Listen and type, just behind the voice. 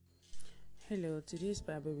Hello, today's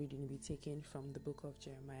Bible reading will be taken from the book of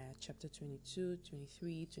Jeremiah, chapter 22,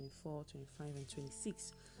 23, 24, 25, and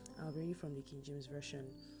 26. I'll be reading from the King James Version.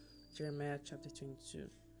 Jeremiah chapter 22.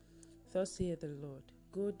 Thus saith the Lord,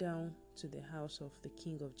 Go down to the house of the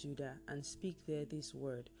king of Judah, and speak there this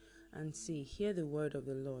word, and say, Hear the word of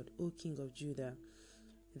the Lord, O king of Judah,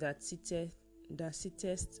 that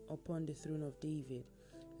sittest upon the throne of David,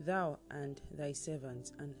 thou and thy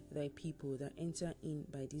servants and thy people that enter in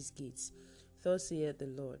by these gates. Thus saith the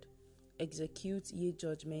Lord, Execute ye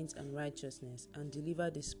judgment and righteousness, and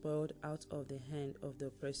deliver the spoiled out of the hand of the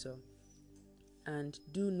oppressor. And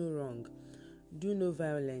do no wrong, do no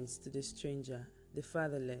violence to the stranger, the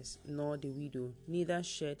fatherless, nor the widow, neither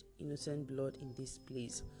shed innocent blood in this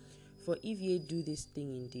place. For if ye do this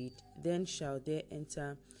thing indeed, then shall there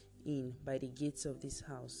enter in by the gates of this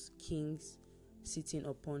house kings sitting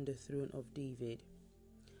upon the throne of David,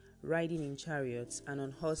 riding in chariots and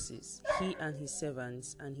on horses, he and his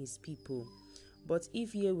servants and his people. But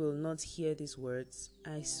if ye will not hear these words,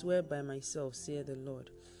 I swear by myself, saith the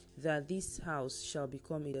Lord, that this house shall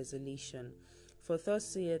become a desolation. For thus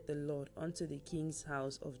saith the Lord unto the king's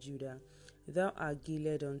house of Judah, Thou art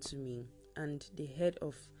Gilead unto me, and the head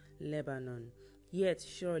of Lebanon. Yet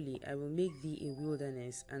surely I will make thee a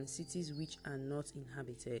wilderness, and cities which are not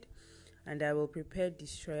inhabited. And I will prepare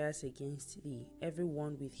destroyers against thee, every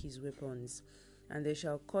one with his weapons. And they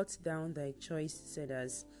shall cut down thy choice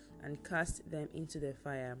cedars, and cast them into the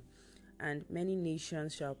fire. And many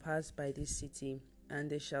nations shall pass by this city,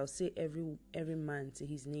 and they shall say every man to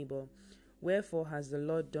his neighbor, Wherefore has the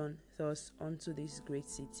Lord done thus unto this great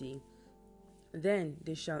city? Then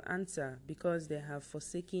they shall answer, Because they have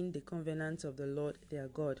forsaken the covenant of the Lord their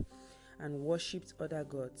God, and worshipped other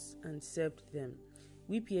gods, and served them.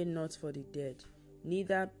 Weep ye not for the dead,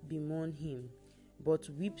 neither bemoan him, but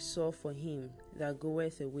weep sore for him that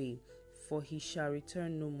goeth away, for he shall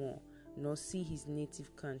return no more, nor see his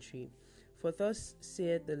native country. For thus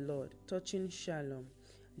saith the Lord, touching Shallum,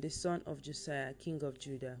 the son of Josiah, king of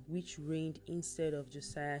Judah, which reigned instead of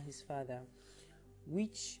Josiah his father,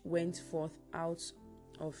 which went forth out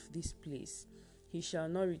of this place. He shall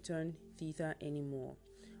not return thither any more,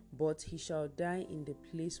 but he shall die in the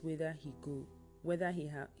place whither he go, whether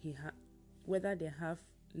they have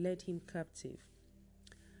led him captive.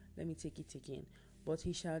 Let me take it again. But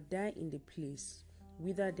he shall die in the place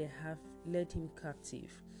whither they have led him captive,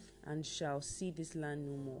 and shall see this land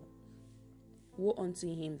no more. Woe unto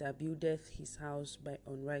him that buildeth his house by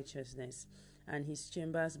unrighteousness, and his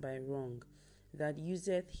chambers by wrong, that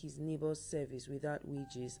useth his neighbour's service without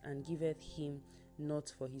wages, and giveth him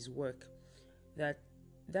not for his work.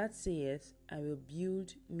 That saith, I will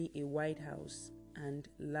build me a white house and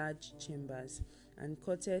large chambers, and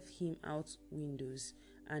cutteth him out windows,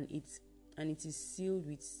 and it is sealed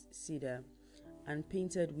with cedar, and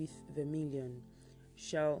painted with vermilion.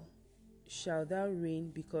 Shall thou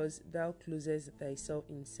reign because thou closest thyself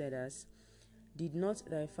in cedars? Did not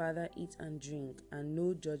thy father eat and drink, and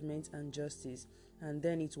know judgment and justice, and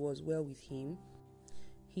then it was well with him?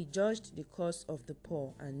 He judged the cause of the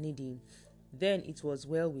poor and needy, then it was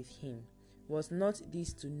well with him. Was not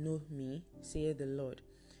this to know me, saith the Lord?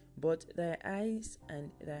 But thy eyes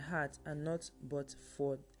and thy heart are not but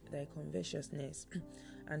for thy covetousness,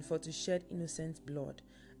 and for to shed innocent blood,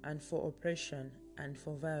 and for oppression, and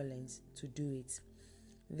for violence to do it.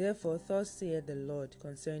 Therefore thus saith the Lord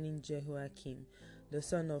concerning Jehoiakim, the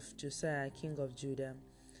son of Josiah, king of Judah,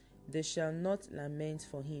 They shall not lament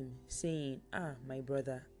for him, saying, Ah, my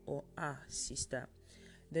brother, or Ah, sister.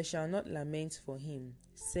 They shall not lament for him,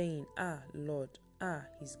 saying, Ah, Lord, ah,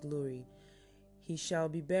 his glory. He shall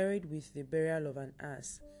be buried with the burial of an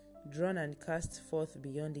ass, drawn and cast forth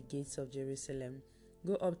beyond the gates of Jerusalem.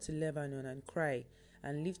 Go up to Lebanon and cry,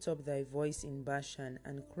 and lift up thy voice in Bashan,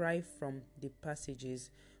 and cry from the passages,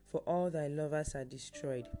 for all thy lovers are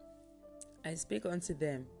destroyed. I spake unto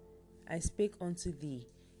thee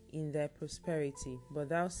in thy prosperity, but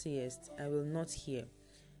thou sayest, I will not hear.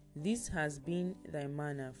 This has been thy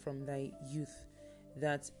manner from thy youth,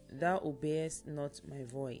 that thou obeyest not my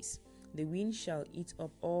voice. The wind shall eat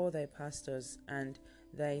up all thy pastors, and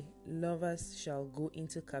thy lovers shall go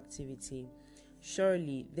into captivity.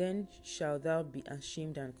 Surely then shalt thou be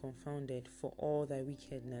ashamed and confounded for all thy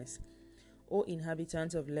wickedness. O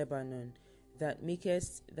inhabitant of Lebanon, that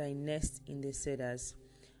makest thy nest in the cedars,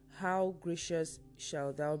 how gracious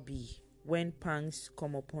shalt thou be when pangs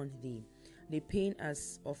come upon thee, the pain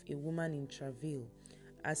as of a woman in travail.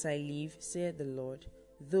 As I live, saith the Lord,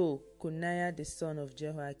 though Coniah the son of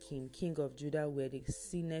Jehoiakim, king of Judah, were the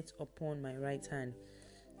signet upon my right hand,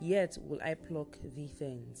 yet will I pluck thee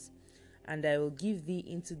thence, and I will give thee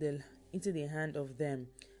into the into the hand of them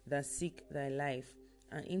that seek thy life,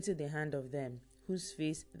 and into the hand of them whose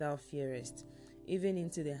face thou fearest, even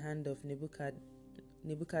into the hand of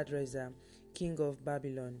Nebuchadrezzar, king of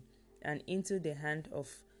Babylon, and into the hand of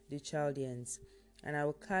the Chaldeans. And I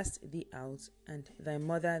will cast thee out, and thy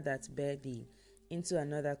mother that bare thee, into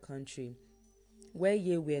another country, where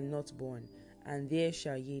ye were not born, and there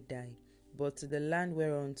shall ye die. But to the land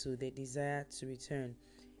whereunto they desire to return,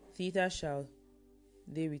 thither shall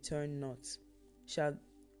they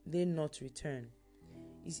not return.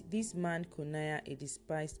 Is this man Coniah a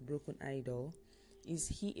despised broken idol? Is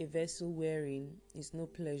he a vessel wherein is no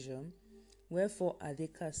pleasure? Wherefore are they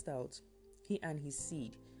cast out, he and his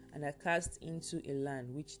seed, and are cast into a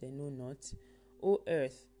land which they know not? O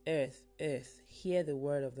earth, earth, earth, hear the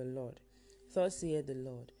word of the Lord. Thus saith the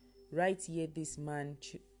Lord, write ye this man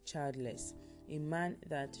childless, a man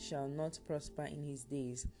that shall not prosper in his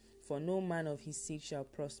days, for no man of his seed shall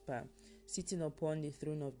prosper, sitting upon the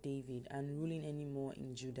throne of David, and ruling any more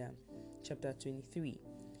in Judah. Chapter 23.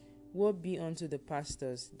 Woe be unto the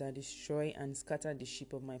pastors that destroy and scatter the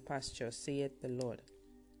sheep of my pasture, saith the Lord.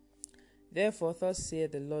 Therefore thus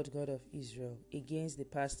saith the Lord God of Israel, against the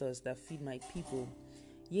pastors that feed my people: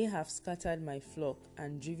 Ye have scattered my flock,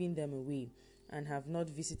 and driven them away, and have not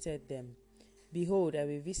visited them. Behold, I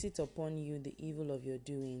will visit upon you the evil of your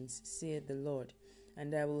doings, saith the Lord,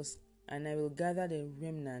 and I will gather the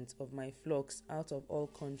remnant of my flocks out of all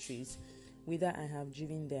countries, whither I have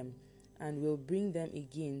driven them, and will bring them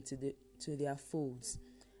again to their folds,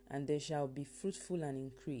 and they shall be fruitful and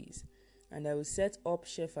increase. And I will set up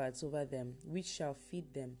shepherds over them, which shall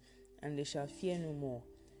feed them, and they shall fear no more,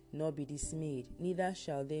 nor be dismayed, neither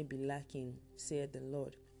shall they be lacking, saith the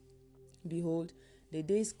Lord. Behold, the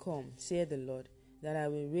days come, saith the Lord, that I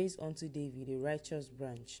will raise unto David a righteous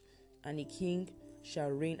branch, and a king shall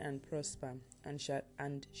reign and prosper, and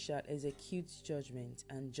shall execute judgment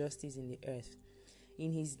and justice in the earth.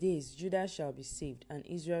 In his days Judah shall be saved, and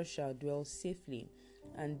Israel shall dwell safely,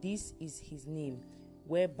 and this is his name,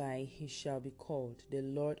 whereby he shall be called the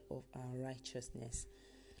Lord of our righteousness.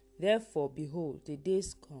 Therefore, behold, the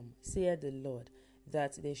days come, saith the Lord,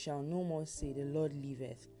 that they shall no more say, The Lord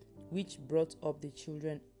liveth, which brought up the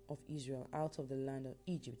children of Israel out of the land of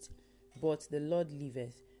Egypt, but the Lord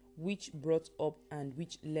liveth, which brought up and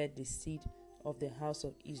which led the seed of the house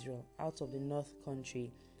of Israel out of the north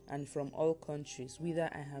country, and from all countries whither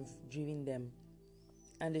I have driven them,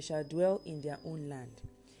 and they shall dwell in their own land.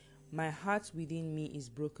 My heart within me is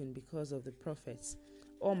broken because of the prophets.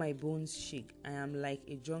 All my bones shake. I am like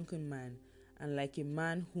a drunken man, and like a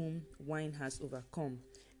man whom wine has overcome,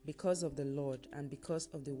 because of the Lord, and because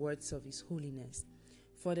of the words of his holiness.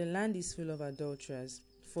 For the land is full of adulterers,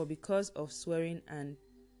 for because of swearing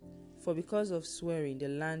the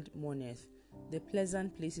land mourneth. The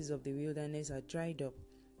pleasant places of the wilderness are dried up,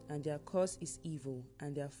 and their cause is evil,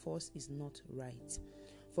 and their force is not right.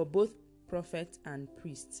 For both prophet and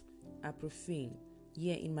priest are profane,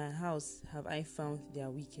 yea, in my house have I found their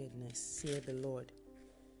wickedness, saith the Lord.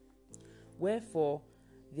 Wherefore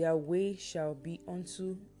their way shall be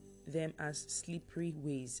unto them as slippery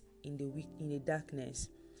ways in the darkness.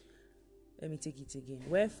 Let me take it again.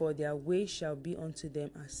 Wherefore their way shall be unto them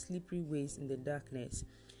as slippery ways in the darkness.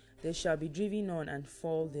 They shall be driven on and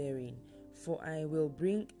fall therein, for I will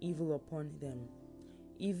bring evil upon them,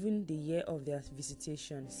 even the year of their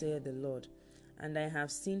visitation, saith the Lord. And I have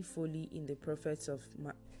seen folly in the prophets of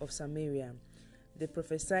Samaria. They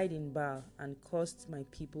prophesied in Baal, and caused my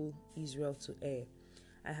people Israel to err.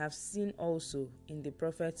 I have seen also in the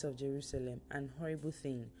prophets of Jerusalem an horrible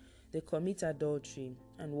thing. They commit adultery,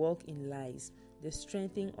 and walk in lies. They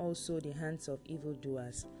strengthen also the hands of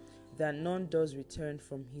evildoers, that none does return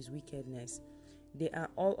from his wickedness. They are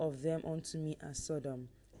all of them unto me as Sodom,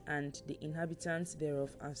 and the inhabitants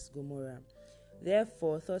thereof as Gomorrah.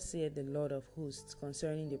 Therefore thus saith the Lord of hosts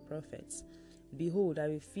concerning the prophets: Behold, I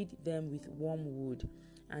will feed them with wormwood,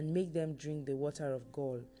 and make them drink the water of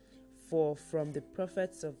gall. For from the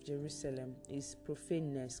prophets of Jerusalem is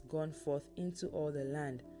profaneness gone forth into all the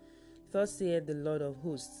land. Thus saith the Lord of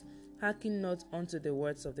hosts: Hearken not unto the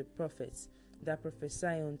words of the prophets that prophesy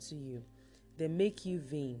unto you. They make you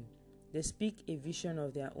vain. They speak a vision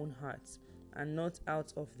of their own hearts, and not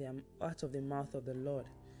out of the mouth of the Lord.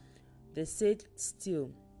 They say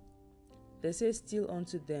still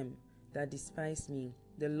unto them that despise me,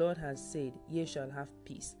 The Lord has said, Ye shall have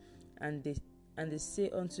peace. And they say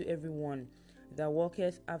unto every one that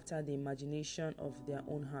walketh after the imagination of their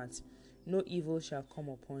own heart, No evil shall come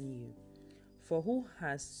upon you. For who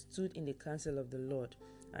has stood in the counsel of the Lord,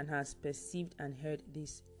 and has perceived and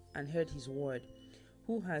heard his word?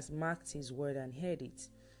 Who has marked his word and heard it?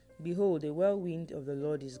 Behold, the whirlwind of the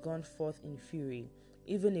Lord is gone forth in fury,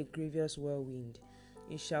 even a grievous whirlwind.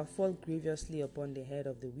 It shall fall grievously upon the head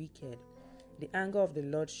of the wicked. The anger of the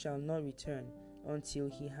Lord shall not return until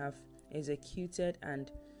he have executed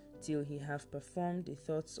and till he have performed the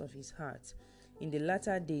thoughts of his heart. In the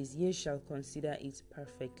latter days ye shall consider it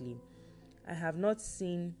perfectly. I have not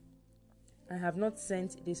sent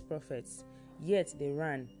these prophets, yet they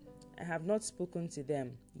ran. I have not spoken to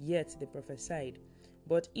them, yet they prophesied.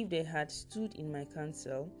 But if they had stood in my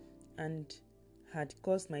counsel, and had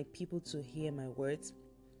caused my people to hear my words,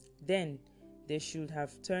 then they should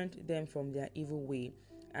have turned them from their evil way,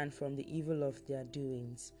 and from the evil of their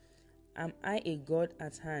doings. Am I a God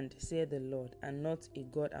at hand, saith the Lord, and not a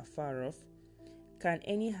God afar off? Can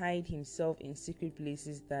any hide himself in secret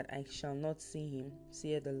places that I shall not see him,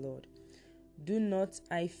 saith the Lord? Do not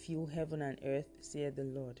I fill heaven and earth, saith the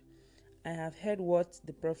Lord? I have heard what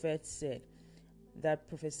the prophets said, that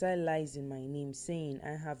prophesy lies in my name, saying,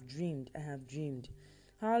 I have dreamed, I have dreamed.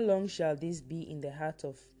 How long shall this be in the heart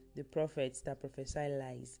of the prophets that prophesy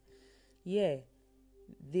lies? Yea,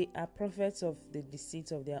 they are prophets of the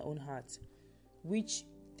deceit of their own heart, which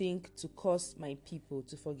think to cause my people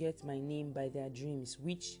to forget my name by their dreams,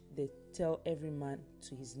 which they tell every man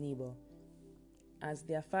to his neighbor. As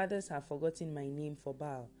their fathers have forgotten my name for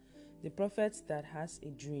Baal, the prophet that has a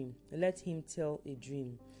dream, let him tell a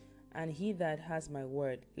dream. And he that has my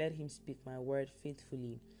word, let him speak my word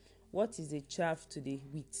faithfully. What is the chaff to the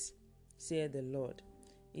wheat, saith the Lord?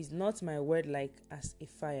 Is not my word like as a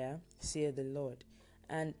fire, saith the Lord,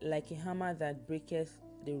 and like a hammer that breaketh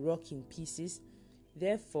the rock in pieces?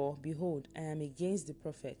 Therefore, behold, I am against the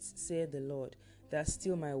prophets, saith the Lord, that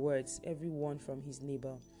steal my words, every one from his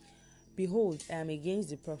neighbor. Behold, I am against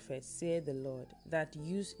the prophets, saith the Lord, that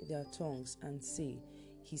use their tongues and say,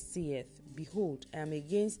 He saith. Behold, I am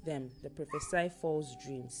against them that prophesy false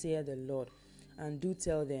dreams, saith the Lord, and do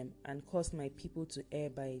tell them, and cause my people to err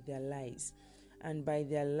by their lies, and by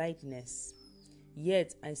their lightness.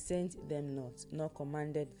 Yet I sent them not, nor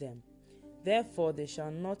commanded them. Therefore they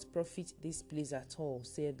shall not profit this place at all,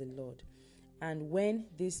 saith the Lord. And when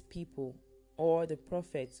this people, or the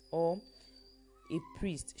prophets, or a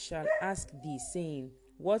priest shall ask thee, saying,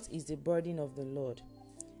 What is the burden of the Lord?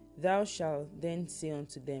 Thou shalt then say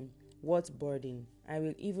unto them, What burden? I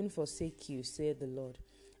will even forsake you, saith the Lord.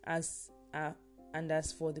 And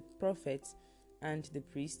as for the prophets and the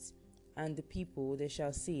priests and the people, they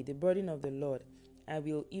shall say, The burden of the Lord, I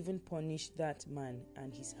will even punish that man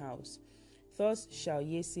and his house. Thus shall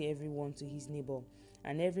ye say every one to his neighbor,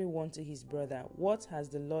 and every one to his brother, What has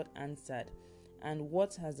the Lord answered? And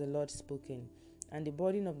what has the Lord spoken? And the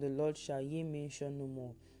burden of the Lord shall ye mention no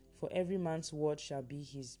more, for every man's word shall be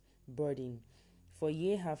his burden. For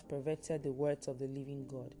ye have perverted the words of the living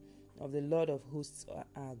God, of the Lord of hosts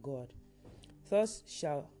our God. Thus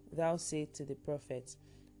shalt thou say to the prophets,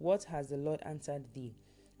 What has the Lord answered thee?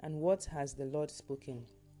 And what has the Lord spoken?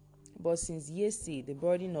 But since ye say the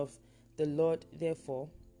burden of the Lord, therefore,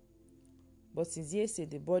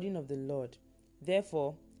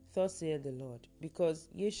 thus saith the Lord, because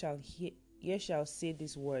ye shall say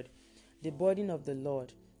this word, the burden of the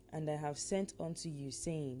Lord, and I have sent unto you,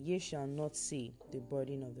 saying, Ye shall not say the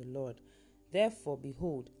burden of the Lord. Therefore,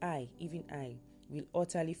 behold, I, even I, will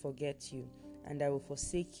utterly forget you, and I will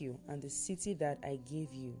forsake you, and the city that I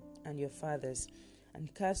gave you, and your fathers,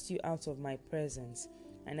 and cast you out of my presence.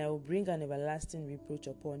 And I will bring an everlasting reproach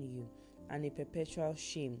upon you, and a perpetual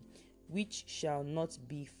shame, which shall not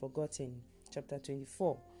be forgotten. Chapter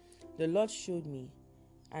 24. The Lord showed me,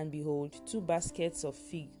 and behold, 2 baskets of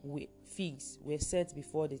figs were set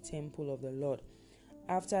before the temple of the Lord,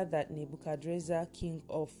 after that Nebuchadrezzar, king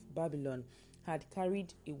of Babylon, had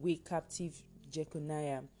carried away captive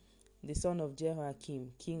Jeconiah, the son of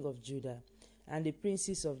Jehoiakim, king of Judah, and the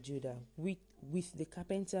princes of Judah, with the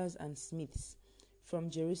carpenters and smiths from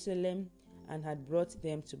Jerusalem, and had brought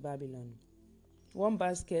them to Babylon. 1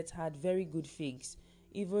 basket had very good figs,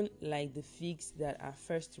 even like the figs that are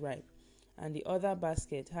first ripe, and the other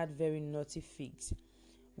basket had very naughty figs,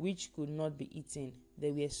 which could not be eaten,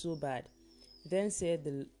 they were so bad. Then said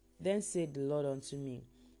the Lord unto me,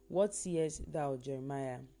 What seest thou,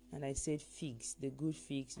 Jeremiah? And I said, Figs, the good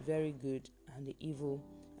figs, very good, and the evil,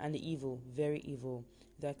 very evil,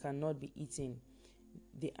 that cannot be eaten.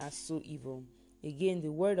 They are so evil. Again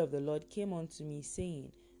the word of the Lord came unto me,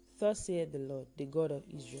 saying, Thus saith the Lord, the God of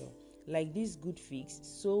Israel, Like these good figs,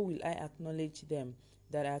 so will I acknowledge them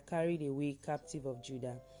that are carried away captive of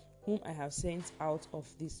Judah, whom I have sent out of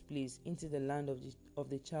this place into the land of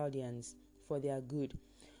the Chaldeans for their good.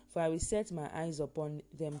 For I will set my eyes upon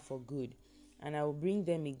them for good, and I will bring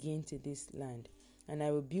them again to this land. and I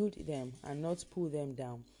will build them and not pull them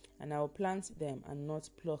down, and I will plant them and not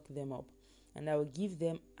pluck them up, and I will give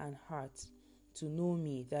them an heart to know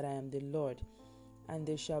me, that I am the Lord, and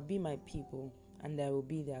they shall be my people, and I will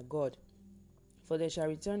be their God. For they shall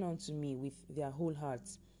return unto me with their whole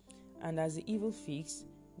hearts. And as the evil figs,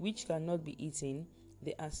 which cannot be eaten,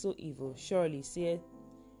 they are so evil. Surely,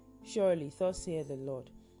 thus saith the Lord,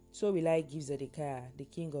 so will I give Zedekiah the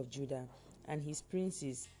king of Judah, and his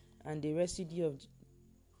princes, and the residue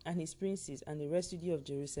of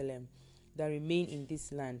Jerusalem that remain in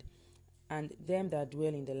this land, and them that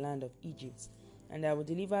dwell in the land of Egypt. And I will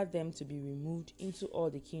deliver them to be removed into all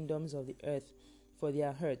the kingdoms of the earth for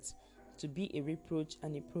their hurts, to be a reproach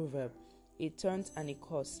and a proverb, a taunt and a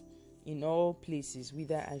curse, in all places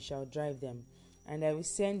whither I shall drive them. And I will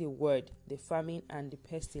send the word, the famine, and the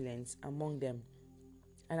pestilence among them.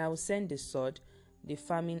 And I will send the sword, the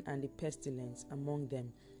famine, and the pestilence among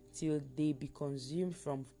them, till they be consumed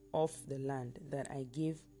from off the land that I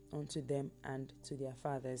gave unto them and to their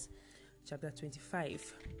fathers. Chapter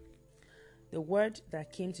 25. The word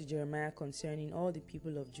that came to Jeremiah concerning all the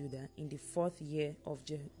people of Judah in the 4th year of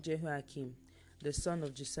Jehoiakim, the son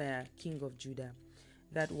of Josiah, king of Judah.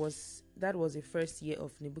 That was the 1st year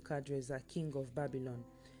of Nebuchadrezzar, king of Babylon,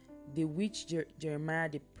 the which Jeremiah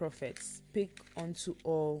the prophet spake unto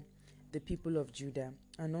all the people of Judah,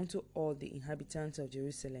 and unto all the inhabitants of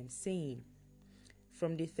Jerusalem, saying,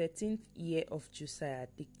 From the 13th year of Josiah,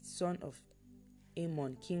 the son of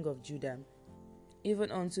Amon, king of Judah,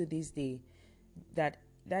 even unto this day, that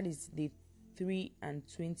is the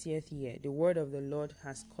 23rd year, the word of the Lord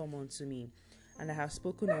has come unto me, and I have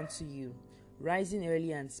spoken unto you, rising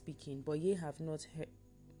early and speaking, but ye have not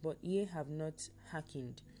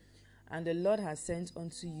hearkened. And the Lord has sent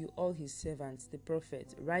unto you all his servants, the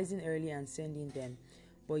prophets, rising early and sending them,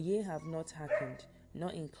 but ye have not hearkened,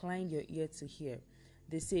 nor inclined your ear to hear.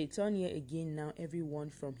 They say, Turn ye again now every one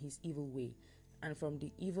from his evil way, and from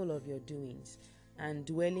the evil of your doings, and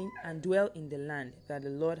dwell in the land that the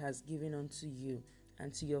Lord has given unto you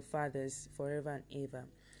and to your fathers forever and ever.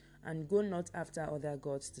 And go not after other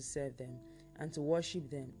gods to serve them, and to worship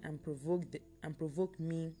them, and provoke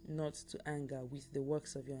me not to anger with the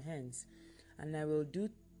works of your hands. And I will do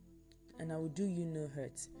you no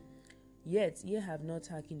hurt. Yet ye have not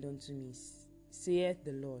hearkened unto me, saith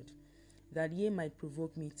the Lord, that ye might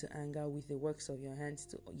provoke me to anger with the works of your hands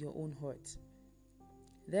to your own hurt.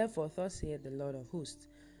 Therefore thus saith the Lord of hosts,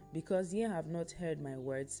 because ye have not heard my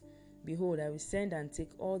words, behold, I will send and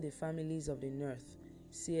take all the families of the north,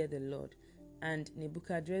 saith the Lord, and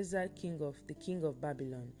Nebuchadrezzar the king of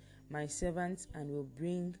Babylon, my servants, and will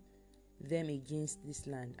bring them against this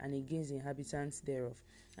land, and against the inhabitants thereof,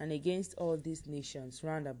 and against all these nations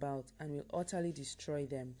round about, and will utterly destroy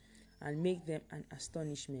them, and make them an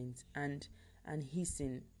astonishment, and an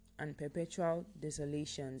hissing, and perpetual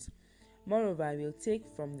desolations. Moreover, I will take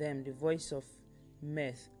from them the voice of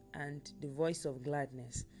mirth, and the voice of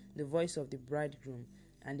gladness, the voice of the bridegroom,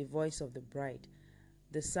 and the voice of the bride,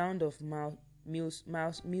 the sound of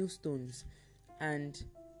millstones, and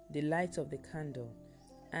the light of the candle.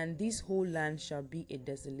 And this whole land shall be a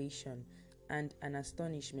desolation and an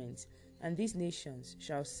astonishment. And these nations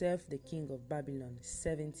shall serve the king of Babylon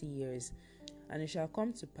 70 years. And it shall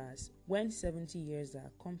come to pass, when 70 years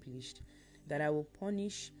are accomplished, that I will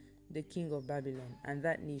punish the king of Babylon and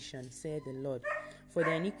that nation, saith the Lord, for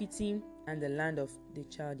the iniquity and the land of the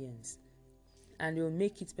Chaldeans, and will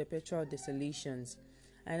make it perpetual desolations.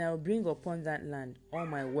 And I will bring upon that land all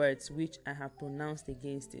my words which I have pronounced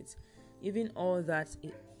against it, even all that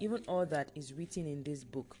is written in this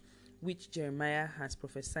book, which Jeremiah has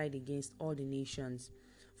prophesied against all the nations.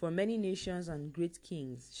 For many nations and great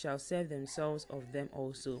kings shall serve themselves of them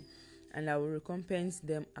also, and I will recompense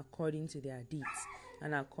them according to their deeds,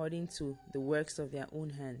 and according to the works of their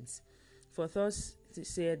own hands. For thus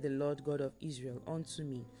saith the Lord God of Israel unto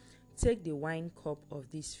me, Take the wine cup of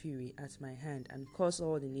this fury at my hand, and cause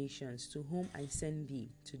all the nations to whom I send thee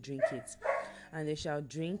to drink it. And they shall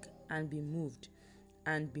drink and be moved,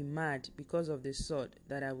 and be mad because of the sword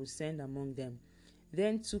that I will send among them.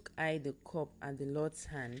 Then took I the cup at the Lord's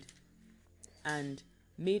hand, and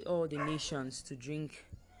made all the nations to drink,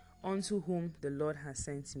 unto whom the Lord has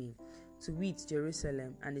sent me, to wit,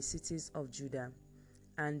 Jerusalem and the cities of Judah,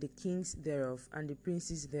 and the kings thereof, and the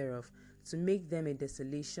princes thereof, to make them a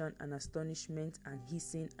desolation, an astonishment, and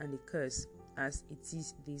hissing, and a curse, as it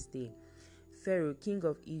is this day. Pharaoh, king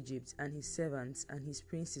of Egypt, and his servants, and his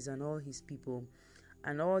princes, and all his people,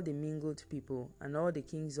 and all the mingled people, and all the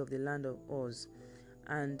kings of the land of Uz,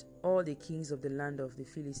 and all the kings of the land of the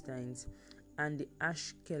Philistines, and the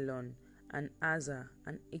Ashkelon, and Azar,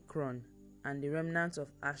 and Ekron, and the remnant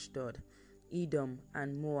of Ashdod, Edom,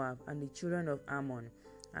 and Moab, and the children of Ammon,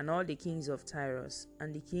 and all the kings of Tyrus,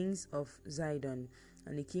 and the kings of Zidon,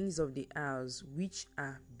 and the kings of the isles which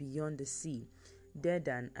are beyond the sea,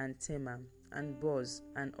 Dedan and Tema, and Buz,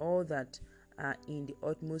 and all that are in the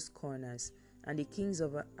utmost corners, and the kings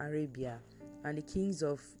of Arabia, and the kings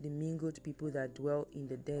of the mingled people that dwell in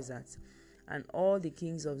the desert, and all the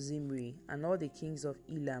kings of Zimri, and all the kings of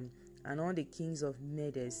Elam, and all the kings of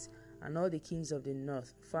Medes, and all the kings of the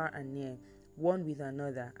north, far and near, one with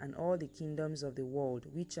another, and all the kingdoms of the world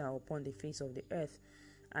which are upon the face of the earth,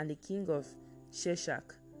 and the king of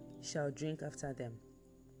Sheshach shall drink after them.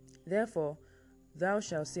 Therefore thou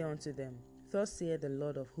shalt say unto them, Thus saith the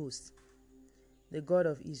Lord of hosts, the God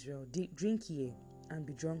of Israel, Drink ye, and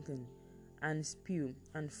be drunken, and spew,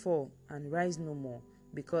 and fall, and rise no more,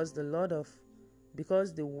 because the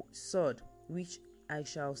sword which I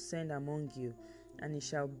shall send among you, and it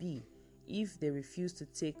shall be, if they refuse to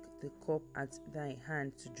take the cup at thy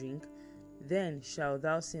hand to drink, then shalt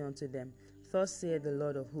thou say unto them, Thus saith the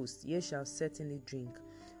Lord of hosts, Ye shall certainly drink.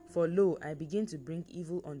 For lo, I begin to bring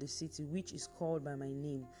evil on the city which is called by my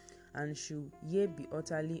name, and should ye be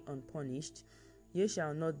utterly unpunished, ye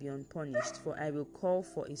shall not be unpunished, for I will call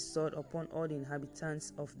for a sword upon all the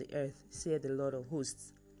inhabitants of the earth, saith the Lord of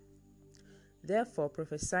hosts. Therefore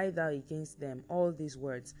prophesy thou against them all these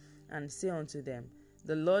words, and say unto them,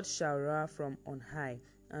 The Lord shall roar from on high,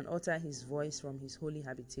 and utter his voice from his holy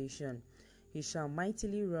habitation. He shall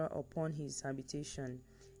mightily roar upon his habitation.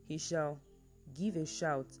 He shall give a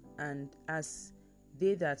shout, and as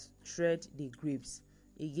they that tread the grapes,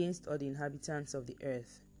 against all the inhabitants of the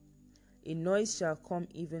earth. A noise shall come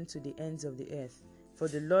even to the ends of the earth, for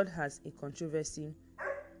the Lord has a controversy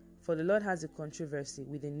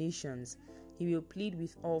with the nations. He will plead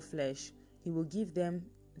with all flesh. He will give them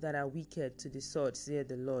that are wicked to the sword, saith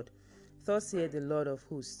the Lord. Thus saith the Lord of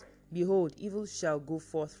hosts, Behold, evil shall go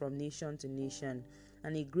forth from nation to nation,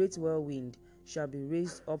 and a great whirlwind shall be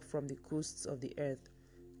raised up from the coasts of the earth.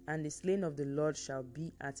 And the slain of the Lord shall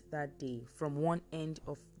be at that day from one end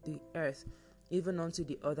of the earth even unto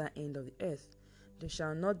the other end of the earth. They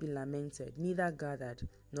shall not be lamented, neither gathered,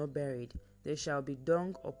 nor buried. They shall be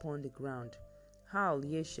dung upon the ground. Howl,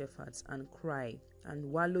 ye shepherds, and cry, and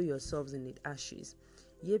wallow yourselves in the ashes,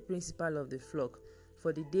 ye principal of the flock,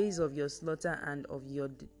 for the days of your slaughter and of your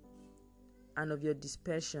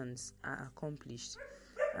dispersions are accomplished.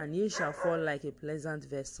 And ye shall fall like a pleasant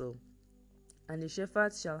vessel, and the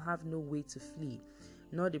shepherds shall have no way to flee,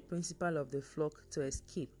 nor the principal of the flock to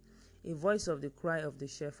escape. A voice of the cry of the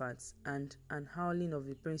shepherds, and an howling of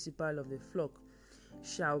the principal of the flock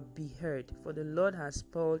shall be heard, for the Lord has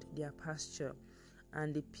spoiled their pasture,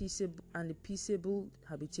 and the peaceable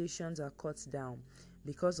habitations are cut down,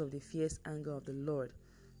 because of the fierce anger of the Lord.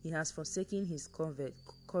 He has forsaken his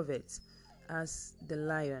covert as the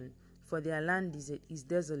lion, for their land is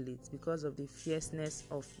desolate because of the fierceness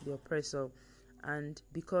of the oppressor, and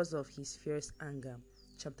because of his fierce anger.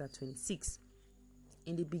 Chapter 26.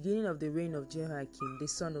 In the beginning of the reign of Jehoiakim, the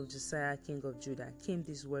son of Josiah, king of Judah, came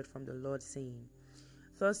this word from the Lord, saying,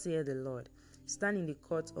 Thus saith the Lord, Stand in the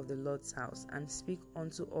court of the Lord's house, and speak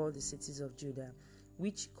unto all the cities of Judah,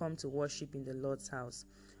 which come to worship in the Lord's house.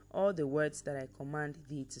 All the words that I command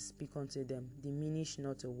thee to speak unto them, diminish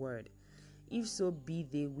not a word. If so be,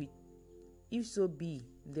 they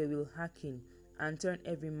will hearken, and turn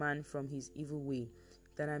every man from his evil way,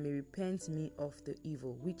 that I may repent me of the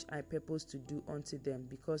evil which I purpose to do unto them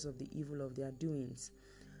because of the evil of their doings.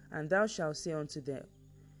 And thou shalt say unto them,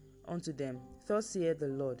 Thus saith the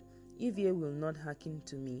Lord, if ye will not hearken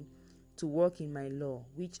to me, to walk in my law,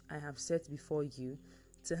 which I have set before you,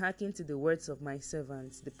 to hearken to the words of my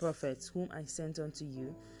servants, the prophets, whom I sent unto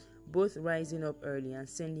you, both rising up early and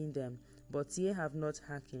sending them, but ye have not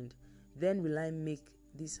hearkened, then will I make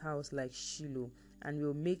this house like Shiloh, and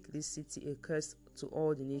will make this city a curse to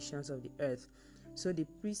all the nations of the earth. So the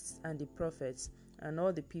priests and the prophets and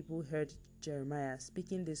all the people heard Jeremiah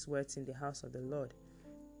speaking these words in the house of the Lord.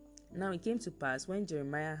 Now it came to pass, when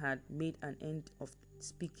Jeremiah had made an end of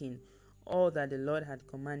speaking all that the Lord had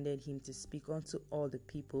commanded him to speak unto all the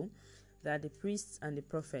people, that the priests and the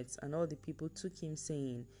prophets and all the people took him,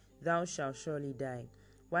 saying, Thou shalt surely die.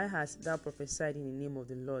 Why hast thou prophesied in the name of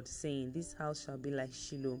the Lord, saying, This house shall be like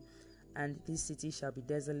Shiloh, and this city shall be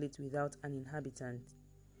desolate without an inhabitant?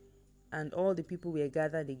 And all the people were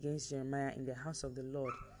gathered against Jeremiah in the house of the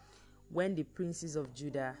Lord. When the princes of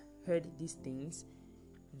Judah heard these things,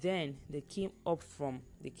 then they came up from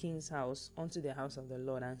the king's house unto the house of the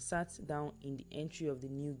Lord, and sat down in the entry of the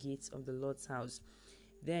new gates of the Lord's house.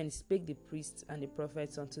 Then spake the priests and the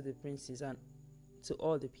prophets unto the princes and to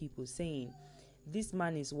all the people, saying, This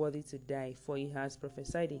man is worthy to die, for he has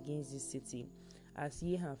prophesied against this city, as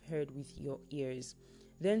ye have heard with your ears.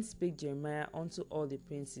 Then spake Jeremiah unto all the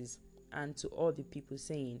princes and to all the people,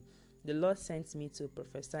 saying, The Lord sent me to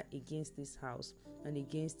prophesy against this house and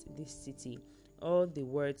against this city all the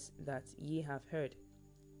words that ye have heard.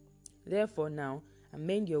 Therefore now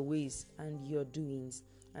amend your ways and your doings,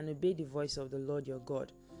 and obey the voice of the Lord your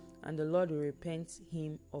God. And the Lord will repent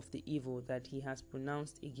him of the evil that he has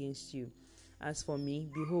pronounced against you. As for me,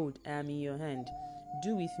 behold, I am in your hand.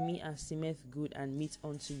 Do with me as seemeth good and meet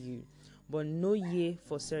unto you. But know ye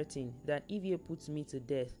for certain that if ye put me to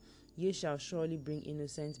death, ye shall surely bring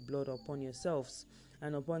innocent blood upon yourselves,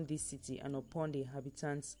 and upon this city, and upon the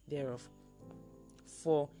inhabitants thereof.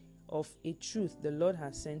 For of a truth the Lord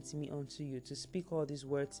has sent me unto you to speak all these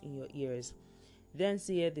words in your ears. Then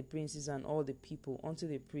said the princes and all the people unto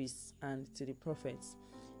the priests and to the prophets,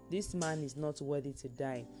 This man is not worthy to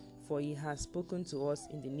die, for he has spoken to us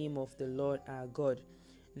in the name of the Lord our God.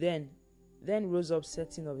 Then rose up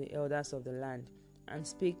certain of the elders of the land, and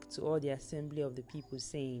spake to all the assembly of the people,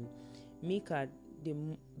 saying, Micah the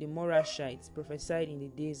Morashite prophesied in the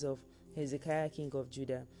days of Hezekiah king of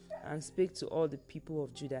Judah, and spake to all the people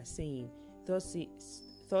of Judah, saying, Thus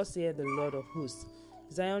saith the Lord of hosts,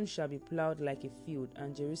 Zion shall be plowed like a field,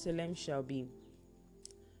 and Jerusalem shall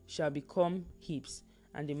become heaps,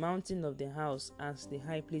 and the mountain of the house as the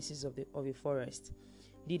high places of a forest.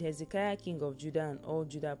 Did Hezekiah king of Judah and all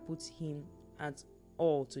Judah put him at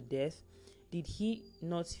all to death? Did he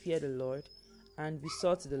not fear the Lord, and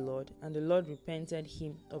besought the Lord, and the Lord repented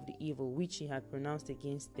him of the evil which he had pronounced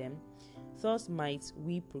against them? Thus might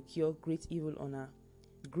we procure great evil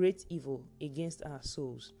against our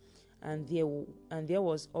souls. And there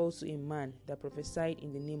was also a man that prophesied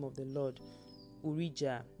in the name of the Lord,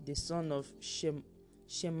 Urijah, the son of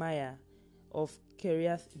Shemaiah of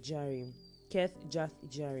Kiriath-Jearim,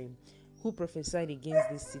 who prophesied against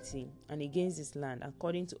this city and against this land,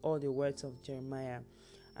 according to all the words of Jeremiah.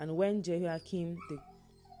 And when Jehoiakim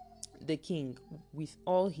the king, with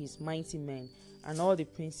all his mighty men and all the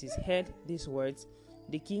princes, heard these words,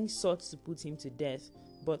 the king sought to put him to death.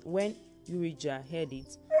 But when Urijah heard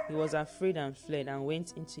it, he was afraid and fled and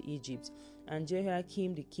went into Egypt. And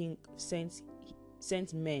Jehoiakim the king sent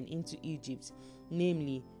men into Egypt,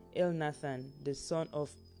 namely Elnathan the son of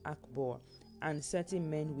Achbor, and certain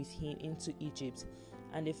men with him into Egypt.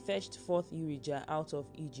 And they fetched forth Urijah out of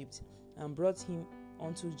Egypt, and brought him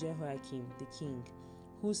unto Jehoiakim the king,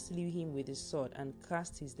 who slew him with the sword, and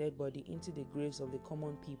cast his dead body into the graves of the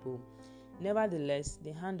common people. Nevertheless,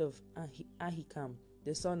 the hand of Ahikam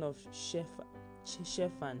the son of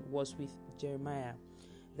Shaphan was with Jeremiah,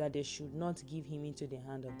 that they should not give him into the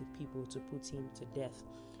hand of the people to put him to death.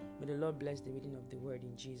 May the Lord bless the reading of the word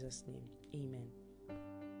in Jesus' name. Amen.